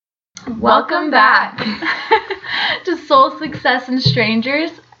Welcome back to Soul Success and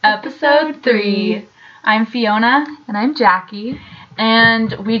Strangers, episode 3. I'm Fiona. And I'm Jackie.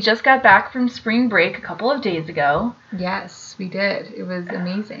 And we just got back from spring break a couple of days ago. Yes, we did. It was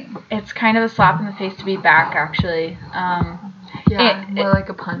amazing. It's kind of a slap in the face to be back, actually. More like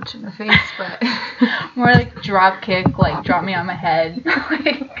a punch in the face, but... more like drop kick, like drop me on my head.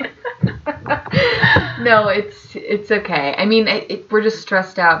 No, it's okay. I mean, we're just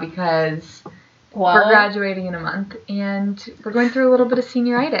stressed out because we're graduating in a month, and we're going through a little bit of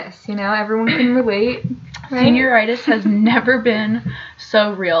senioritis. You know, everyone can relate. Right? Senioritis has never been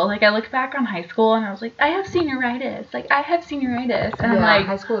so real. Like, I look back on high school, and I was like, I have senioritis. Like, I have senioritis. And I'm like,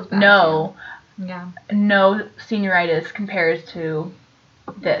 high school is bad. No. Too. Yeah. No senioritis compares to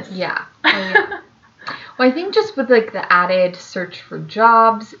this. Yeah. Oh, yeah. Well, I think just with, like, the added search for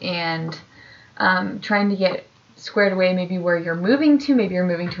jobs and trying to get squared away maybe where you're moving to, maybe you're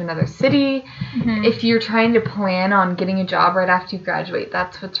moving to another city. Mm-hmm. If you're trying to plan on getting a job right after you graduate,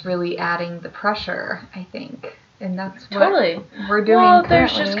 that's what's really adding the pressure, I think. And that's what we're doing currently.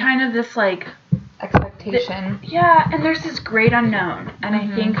 There's just kind of this, like... expectation. And there's this great unknown. And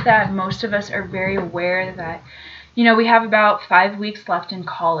I think that most of us are very aware that, you know, we have about 5 weeks left in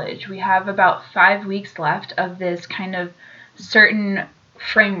college. We have about 5 weeks left of this kind of certain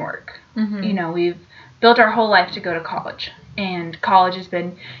framework. Mm-hmm. You know, we've built our whole life to go to college. And college has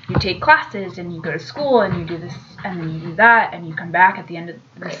been, you take classes and you go to school and you do this and then you do that and you come back at the end of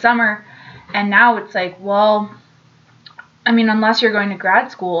the summer. And now it's like, well, I mean, unless you're going to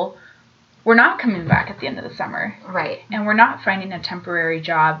grad school, we're not coming back at the end of the summer. Right. And we're not finding a temporary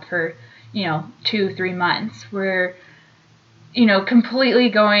job for, 2-3 months. We're, completely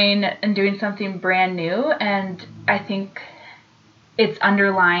going and doing something brand new. And I think it's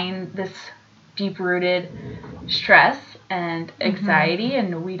underlying this deep-rooted stress and anxiety,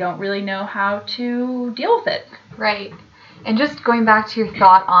 and we don't really know how to deal with it. Right. And just going back to your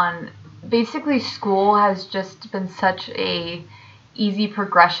thought on, basically school has just been such a easy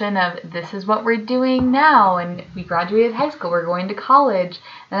progression of this is what we're doing now, and we graduated high school, we're going to college,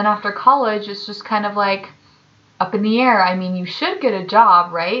 and then after college it's just kind of like up in the air. I mean, you should get a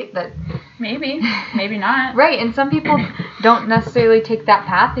job, right? That maybe not. Right, and some people don't necessarily take that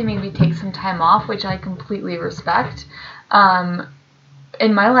path. They maybe take some time off, which I completely respect.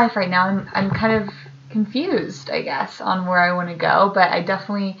 In my life right now, I'm kind of confused, I guess, on where I want to go, but I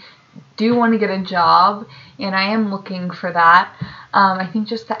definitely do want to get a job, and I am looking for that. I think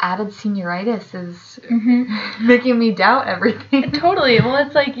just the added senioritis is making me doubt everything. Totally. Well,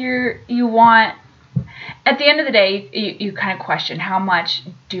 it's like you want, at the end of the day, you kind of question, how much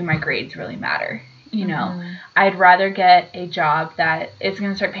do my grades really matter? You know, I'd rather get a job that is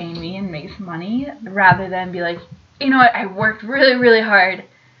going to start paying me and make some money rather than be like, you know what, I worked really, really hard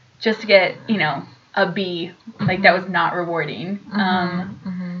just to get, a B. Like, that was not rewarding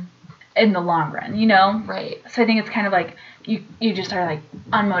in the long run, Right. So I think it's kind of like you just are, like,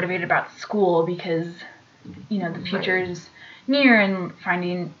 unmotivated about school because, the future is near, and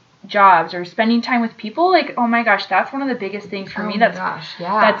finding jobs or spending time with people. Like, oh my gosh, that's one of the biggest things for me.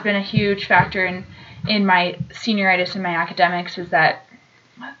 That's been a huge factor in my senioritis and my academics, is that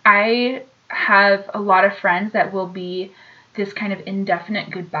I have a lot of friends that will be this kind of indefinite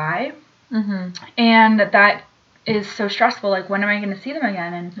goodbye. And that is so stressful. Like, when am I going to see them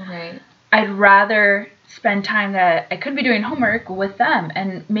again? And I'd rather spend time that I could be doing homework with them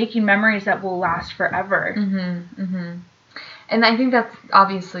and making memories that will last forever. And I think that's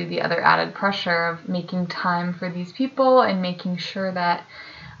obviously the other added pressure of making time for these people and making sure that,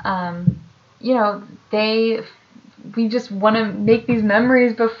 we just want to make these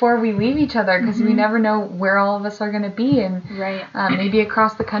memories before we leave each other, because we never know where all of us are going to be, and maybe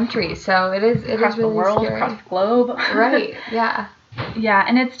across the country. So it is across really the world, scary. across the globe. Right. Yeah. Yeah,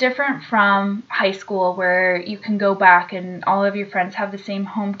 and it's different from high school, where you can go back and all of your friends have the same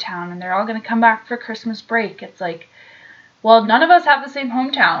hometown and they're all going to come back for Christmas break. It's like, well, none of us have the same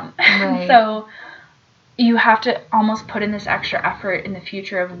hometown. Right. So you have to almost put in this extra effort in the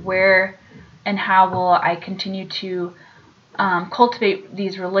future of where and how will I continue to cultivate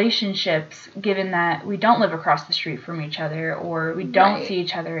these relationships, given that we don't live across the street from each other, or we don't see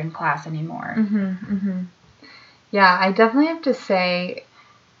each other in class anymore. Yeah, I definitely have to say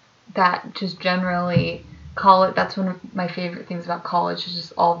that just generally college, that's one of my favorite things about college, is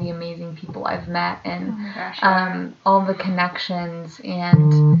just all the amazing people I've met, and all the connections,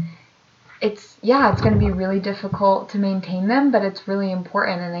 and it's going to be really difficult to maintain them, but it's really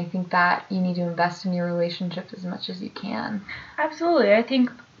important, and I think that you need to invest in your relationships as much as you can. Absolutely. I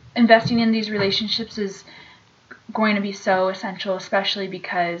think investing in these relationships is going to be so essential, especially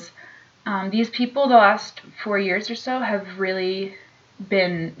because these people the last 4 years or so have really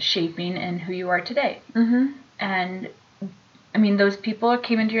been shaping in who you are today. Mm-hmm. And I mean, those people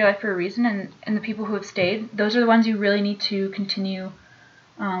came into your life for a reason, and the people who have stayed, those are the ones you really need to continue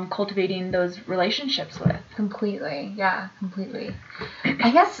cultivating those relationships with. Completely. Yeah, completely. I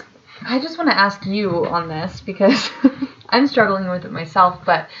guess I just want to ask you on this because I'm struggling with it myself,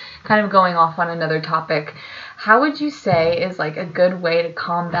 but kind of going off on another topic. How would you say is like a good way to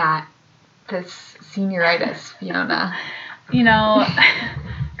combat this senioritis, Fiona? You know,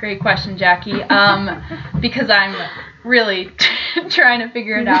 great question, Jackie. Because I'm really trying to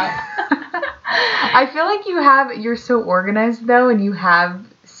figure it out. I feel like you're so organized though, and you have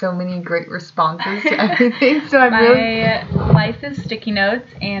so many great responses to everything. So My life is sticky notes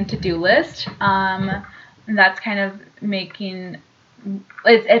and to-do list. And that's kind of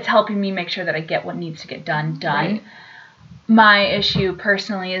it's helping me make sure that I get what needs to get done. Right. My issue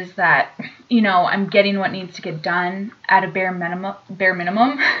personally is that, you know, I'm getting what needs to get done at a bare minimum,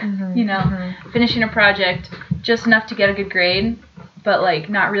 Mm-hmm, you know, finishing a project just enough to get a good grade, but like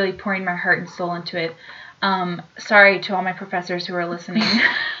not really pouring my heart and soul into it. Sorry to all my professors who are listening.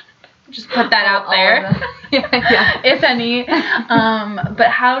 Just put that out there. Yeah. If any. But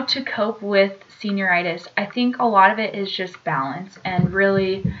how to cope with senioritis. I think a lot of it is just balance and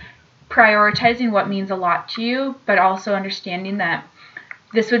really prioritizing what means a lot to you, but also understanding that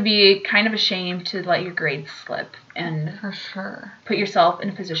this would be kind of a shame to let your grades slip and for sure put yourself in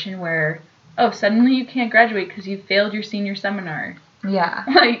a position where, suddenly you can't graduate because you failed your senior seminar. Yeah.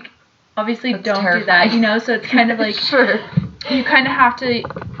 Like, obviously That's don't terrifying. do that, you know? So it's kind of like, sure. You kind of have to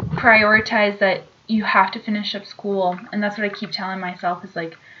prioritize that you have to finish up school. And that's what I keep telling myself is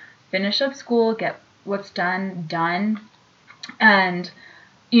like, finish up school, get what's done, and,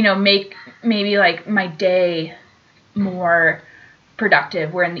 you know, make maybe like my day more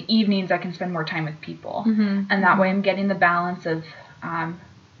productive, where in the evenings I can spend more time with people. Mm-hmm. And that way I'm getting the balance of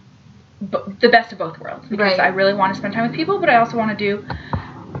the best of both worlds. Because right. I really want to spend time with people, but I also want to do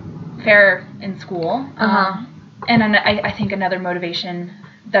fair in school. And I think another motivation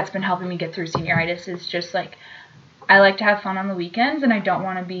that's been helping me get through senioritis is just like, I like to have fun on the weekends and I don't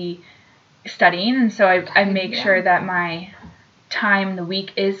want to be studying. And so I make sure that my time the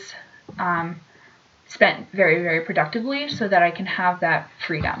week is spent very, very productively so that I can have that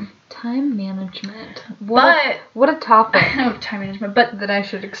freedom. Time management. What a topic. I know time management, but that I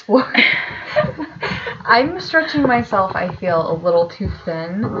should explore. I'm stretching myself, I feel, a little too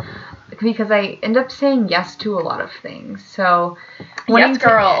thin because I end up saying yes to a lot of things. So, yes,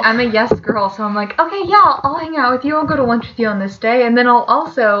 girl. I'm a yes girl, so I'm like, okay, yeah, I'll hang out with you. I'll go to lunch with you on this day, and then I'll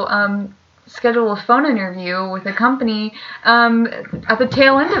also schedule a phone interview with a company at the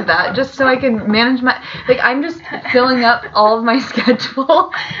tail end of that, just so I can manage my, like, I'm just filling up all of my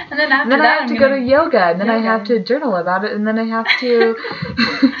schedule. And then after I have to go to yoga, and then I have to journal about it, and then I have to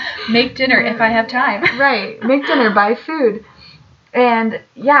make dinner if I have time. Right, make dinner, buy food. And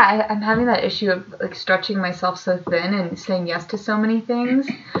yeah, I'm having that issue of like stretching myself so thin and saying yes to so many things,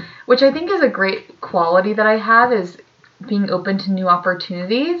 which I think is a great quality that I have, is being open to new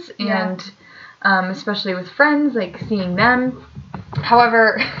opportunities, and especially with friends, like seeing them.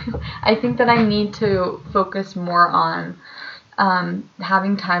 However, I think that I need to focus more on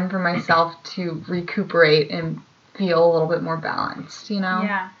having time for myself to recuperate and feel a little bit more balanced, you know?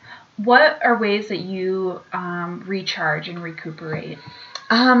 Yeah. What are ways that you recharge and recuperate?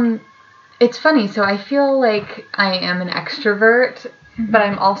 It's funny. So I feel like I am an extrovert, but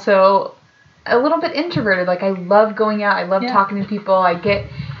I'm also a little bit introverted. Like, I love going out. I love talking to people. I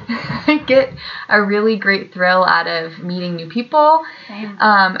get a really great thrill out of meeting new people. Same.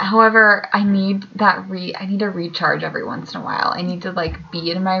 However, I need a recharge every once in a while. I need to like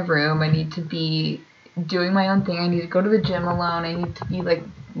be in my room. I need to be doing my own thing. I need to go to the gym alone. I need to be like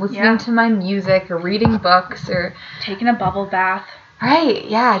listening to my music or reading books or taking a bubble bath. Right.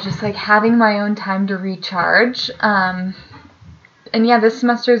 Yeah. Just like having my own time to recharge. And yeah, this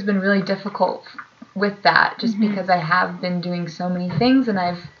semester has been really difficult with that, just because I have been doing so many things and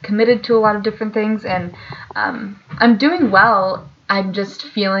I've committed to a lot of different things, and I'm doing well. I'm just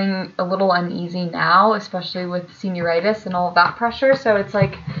feeling a little uneasy now, especially with senioritis and all of that pressure. So it's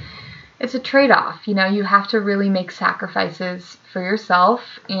like, it's a trade-off. You know, you have to really make sacrifices for yourself,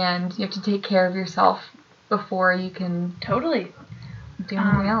 and you have to take care of yourself before you can totally do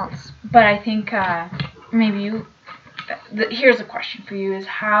anything else. But I think maybe here's a question for you: is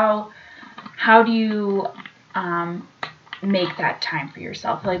how do you make that time for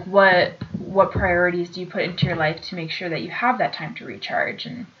yourself? Like, what priorities do you put into your life to make sure that you have that time to recharge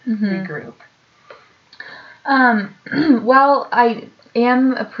and regroup? Well,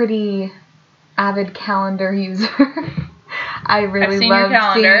 am a pretty avid calendar user. I really I've seen love your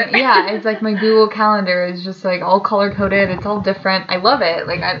calendar. seeing, yeah, it's like my Google Calendar is just like all color coded. It's all different. I love it.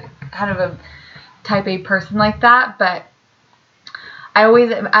 Like I'm kind of a type A person like that, but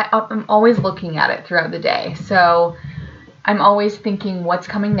I'm always looking at it throughout the day. So I'm always thinking what's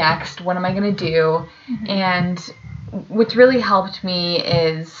coming next, what am I going to do? Mm-hmm. And what's really helped me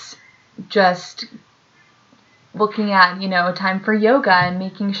is just looking at, time for yoga and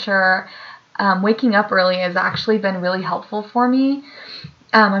making sure waking up early has actually been really helpful for me.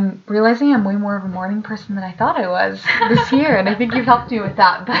 I'm realizing I'm way more of a morning person than I thought I was this year, and I think you've helped me with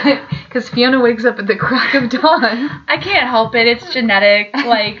that. But because Fiona wakes up at the crack of dawn, I can't help it. It's genetic.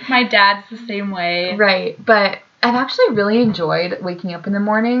 Like my dad's the same way. Right, but I've actually really enjoyed waking up in the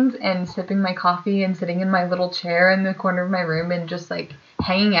mornings and sipping my coffee and sitting in my little chair in the corner of my room and just like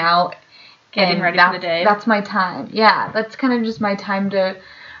hanging out, getting ready for the day. That's my time. Yeah, that's kind of just my time to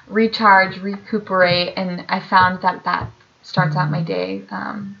recharge, recuperate, and I found that starts out my day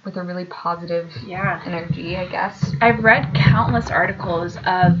with a really positive energy, I guess. I've read countless articles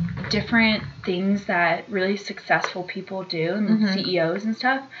of different things that really successful people do, and CEOs and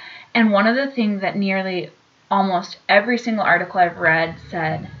stuff, and one of the things that nearly almost every single article I've read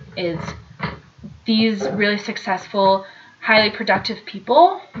said is these really successful, highly productive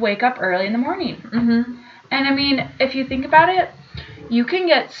people wake up early in the morning. Mm-hmm. And I mean, if you think about it, you can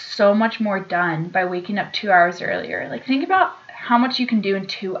get so much more done by waking up 2 hours earlier. Like, think about how much you can do in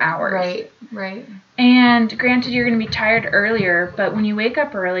 2 hours. Right. And granted, you're going to be tired earlier, but when you wake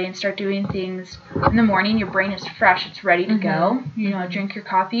up early and start doing things in the morning, your brain is fresh. It's ready to go. Drink your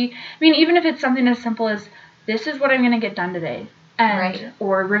coffee. I mean, even if it's something as simple as, this is what I'm going to get done today.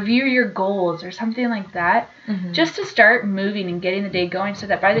 Or review your goals or something like that, just to start moving and getting the day going so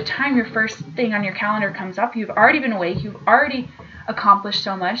that by the time your first thing on your calendar comes up, you've already been awake, you've already accomplished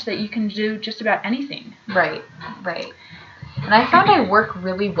so much that you can do just about anything. Right. And I found I work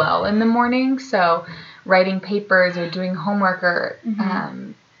really well in the morning, so writing papers or doing homework or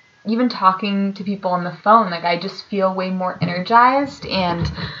even talking to people on the phone, like I just feel way more energized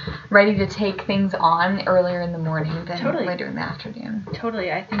and ready to take things on earlier in the morning than later in the afternoon.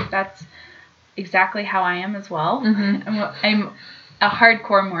 Totally. I think that's exactly how I am as well. I'm a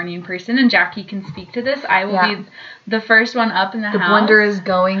hardcore morning person, and Jackie can speak to this. I will be the first one up in the house. The blender is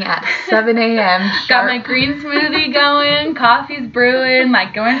going at 7 a.m. sharp. Got my green smoothie going, coffee's brewing,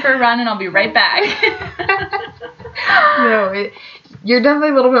 like going for a run, and I'll be right back. You're definitely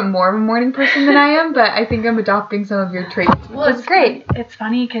a little bit more of a morning person than I am, but I think I'm adopting some of your traits. Well, it's great. It's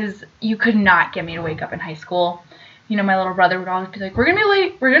funny because you could not get me to wake up in high school. My little brother would always be like, we're going to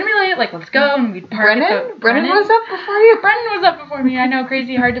be late, like, let's go, and we'd park at the... Brennan was up before you? Brennan was up before me, I know,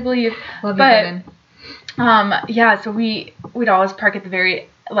 crazy, hard to believe. Love you, Brennan. So we'd always park at the very,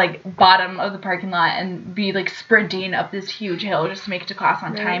 bottom of the parking lot and be, sprinting up this huge hill just to make it to class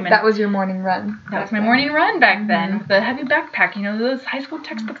on time. And that was your morning run. That was my morning run back then, with the heavy backpack. Those high school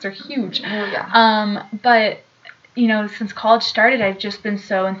textbooks are huge. Oh, yeah. But... since college started, I've just been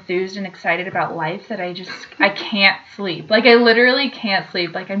so enthused and excited about life that I can't sleep. I literally can't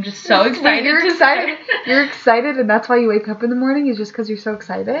sleep. I'm just so excited. You're excited. You're excited, and that's why you wake up in the morning, is just because you're so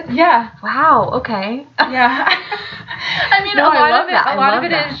excited? Yeah. Wow, okay. Yeah. I mean, no, a lot of it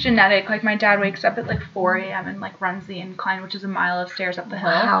that. Is genetic. My dad wakes up at 4 a.m. and runs the incline, which is a mile of stairs up the hill.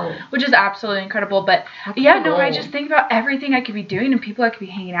 Wow. Which is absolutely incredible. But I just think about everything I could be doing and people I could be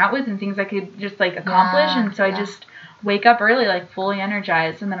hanging out with and things I could just accomplish. And so I just wake up early, fully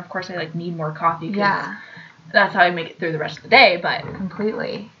energized, and then of course I need more coffee because that's how I make it through the rest of the day. But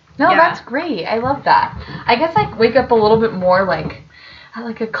completely. No, that's great. I love that. I guess I wake up a little bit more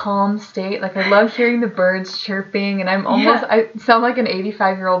at a calm state. I love hearing the birds chirping, and I sound like an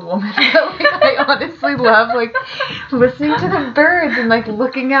 85-year-old woman. I honestly love listening to the birds and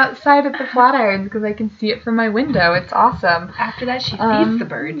looking outside at the Flatirons because I can see it from my window. It's awesome. After that, she feeds the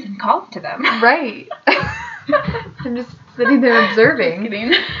birds and calls to them. Right. I'm just sitting there observing,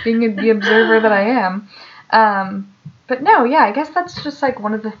 being the observer that I am. But no, I guess that's just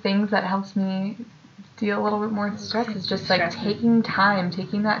one of the things that helps me deal a little bit more with stress is just taking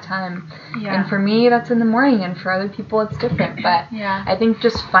that time. Yeah. And for me, that's in the morning, and for other people, it's different. But I think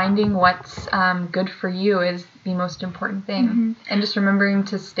just finding what's good for you is the most important thing, and just remembering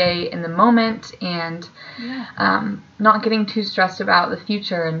to stay in the moment and not getting too stressed about the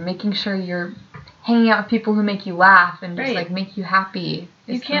future, and making sure you're hanging out with people who make you laugh and just make you happy.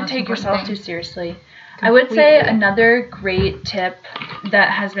 You can't take yourself too seriously. Completely. I would say another great tip that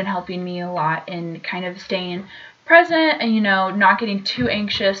has been helping me a lot in kind of staying present and, you know, not getting too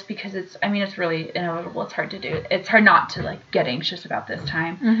anxious because it's really inevitable. It's hard to do. It's hard not to, like, get anxious about this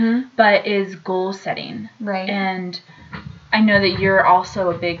time. But is goal setting. Right. And I know that you're also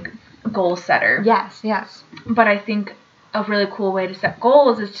a big goal setter. Yes. But I think a really cool way to set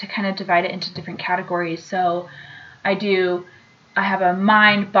goals is to kind of divide it into different categories. So I have a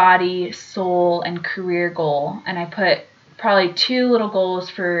mind, body, soul, and career goal. And I put probably 2 little goals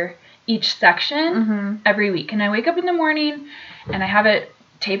for each section every week. And I wake up in the morning and I have it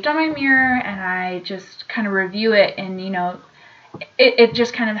taped on my mirror and I just kind of review it, and, you know, it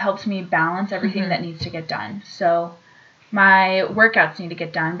just kind of helps me balance everything that needs to get done. So my workouts need to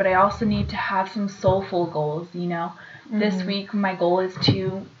get done, but I also need to have some soulful goals, you know. This week my goal is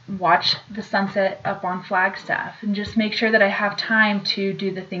to watch the sunset up on Flagstaff and just make sure that I have time to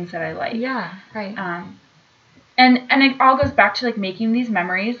do the things that I like. Yeah, right. And it all goes back to, like, making these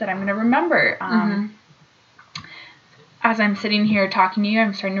memories that I'm going to remember. As I'm sitting here talking to you,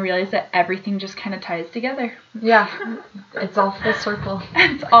 I'm starting to realize that everything just kind of ties together. Yeah. It's all full circle.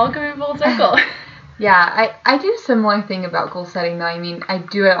 It's all coming full circle. Yeah, I do a similar thing about goal setting, though. I mean, I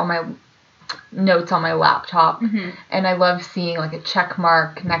do it on my notes on my laptop, and I love seeing, like, a check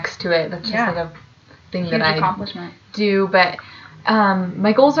mark next to it. That's just like a thing huge that I accomplishment. Do. But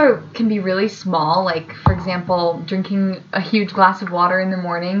my goals can be really small. Like, for example, drinking a huge glass of water in the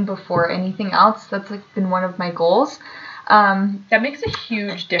morning before anything else. That's, like, been one of my goals. That makes a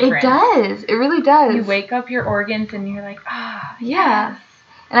huge difference. It does. It really does. You wake up your organs and you're like, ah, yes.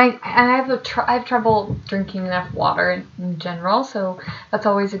 And I have trouble drinking enough water in general, so that's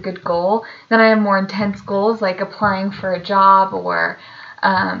always a good goal. Then I have more intense goals, like applying for a job or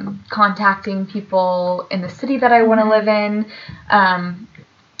contacting people in the city that I want to live in. And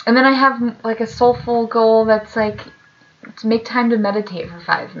then I have, like, a soulful goal that's, like, to make time to meditate for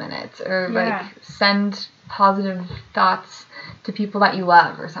 5 minutes, or like send positive thoughts to people that you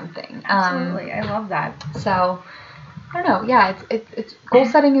love or something. Absolutely. I love that. So I don't know. Yeah, it's goal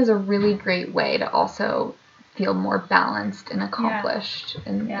setting is a really great way to also feel more balanced and accomplished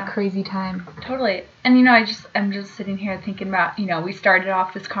in a crazy time. Totally. And, you know, I'm just sitting here thinking about, you know, we started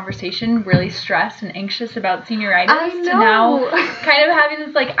off this conversation really stressed and anxious about senioritis. I know. To now kind of having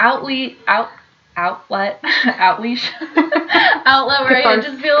this, like, outlet where I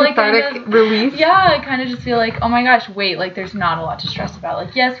just feel like cathartic release. Yeah, I kind of just feel like, oh my gosh, wait, like, there's not a lot to stress about.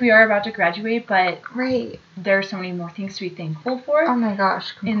 Like, yes, we are about to graduate, but there are so many more things to be thankful for. Oh my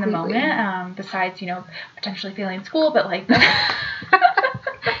gosh, completely. In the moment, besides, you know, potentially failing school, but, like,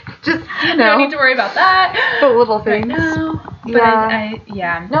 just, you know, don't need to worry about that. The little things. Right now.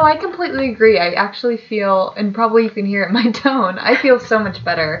 But No, I completely agree. I actually feel, and probably you can hear it in my tone, I feel so much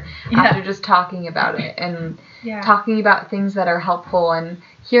better after just talking about it and talking about things that are helpful and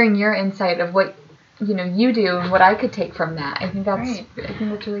hearing your insight of what, you know, you do and what I could take from that. I think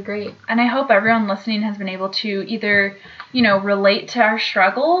that's really great. And I hope everyone listening has been able to either, you know, relate to our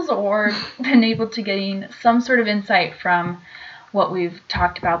struggles or been able to gain some sort of insight from what we've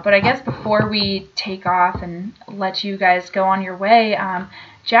talked about. But I guess before we take off and let you guys go on your way,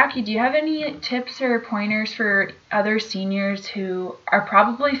 Jackie, do you have any tips or pointers for other seniors who are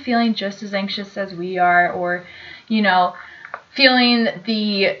probably feeling just as anxious as we are, or, you know, feeling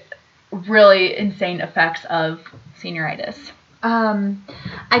the really insane effects of senioritis?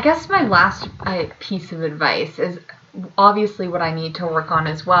 I guess my last piece of advice is obviously what I need to work on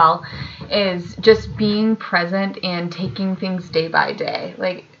as well, is just being present and taking things day by day.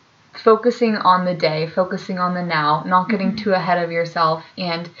 Like, focusing on the day, focusing on the now, not getting too ahead of yourself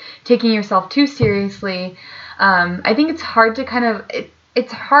and taking yourself too seriously. I think it's hard to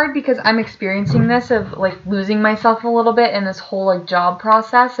it's hard because I'm experiencing this of, like, losing myself a little bit in this whole, like, job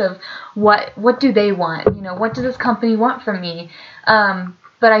process of what do they want? You know, what does this company want from me?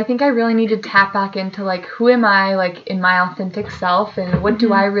 But I think I really need to tap back into, like, who am I, like, in my authentic self, and what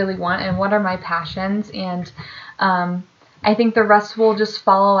do I really want, and what are my passions, and I think the rest will just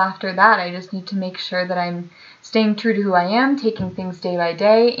follow after that. I just need to make sure that I'm staying true to who I am, taking things day by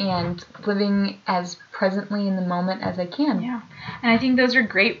day, and living as presently in the moment as I can. Yeah, and I think those are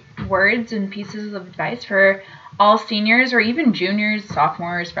great words and pieces of advice for all seniors, or even juniors,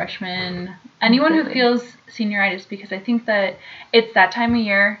 sophomores, freshmen, anyone who feels senioritis, because I think that it's that time of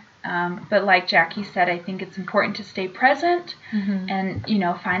year. But like Jackie said, I think it's important to stay present and, you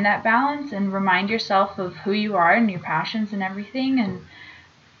know, find that balance and remind yourself of who you are and your passions and everything, and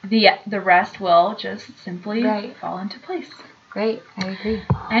the rest will just simply fall into place. Great, I agree.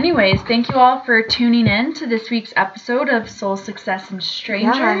 Anyways, thank you all for tuning in to this week's episode of Soul Success and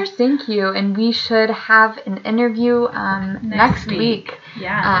Strangers. Yeah, thank you. And we should have an interview next week.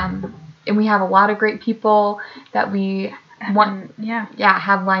 Yeah. and we have a lot of great people that we want,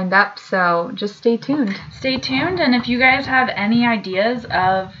 have lined up. So just stay tuned. Stay tuned, and if you guys have any ideas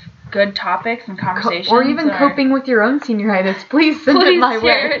of good topics and conversations, or even coping with your own senioritis, please send it my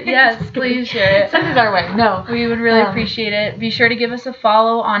way. Yes, please share it. Send it our way. No, we would really appreciate it. Be sure to give us a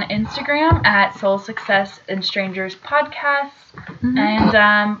follow on Instagram at Soul Success and Strangers Podcast,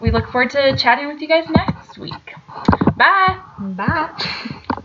 and we look forward to chatting with you guys next week. Bye. Bye.